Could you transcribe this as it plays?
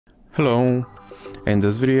Hello! In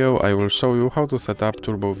this video I will show you how to set up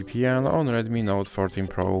Turbo VPN on Redmi Note 14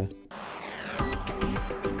 Pro.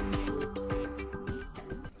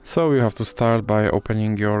 So you have to start by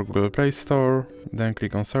opening your Google Play Store, then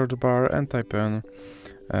click on search bar and type in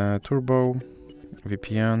Turbo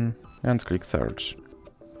VPN and click search.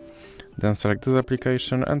 Then select this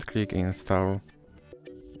application and click install.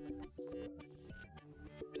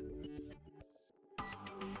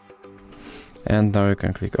 And now you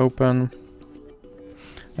can click open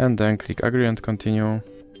and then click agree and continue.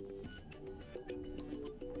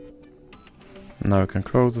 Now you can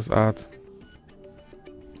close this ad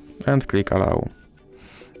and click allow,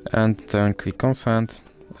 and then click consent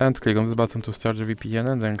and click on this button to start the VPN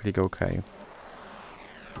and then click OK.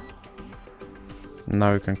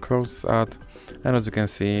 Now you can close this ad, and as you can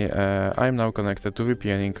see I'm now connected to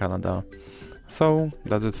VPN in Canada. So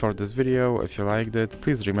that's it for this video. If you liked it,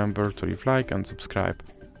 please remember to leave a like and subscribe.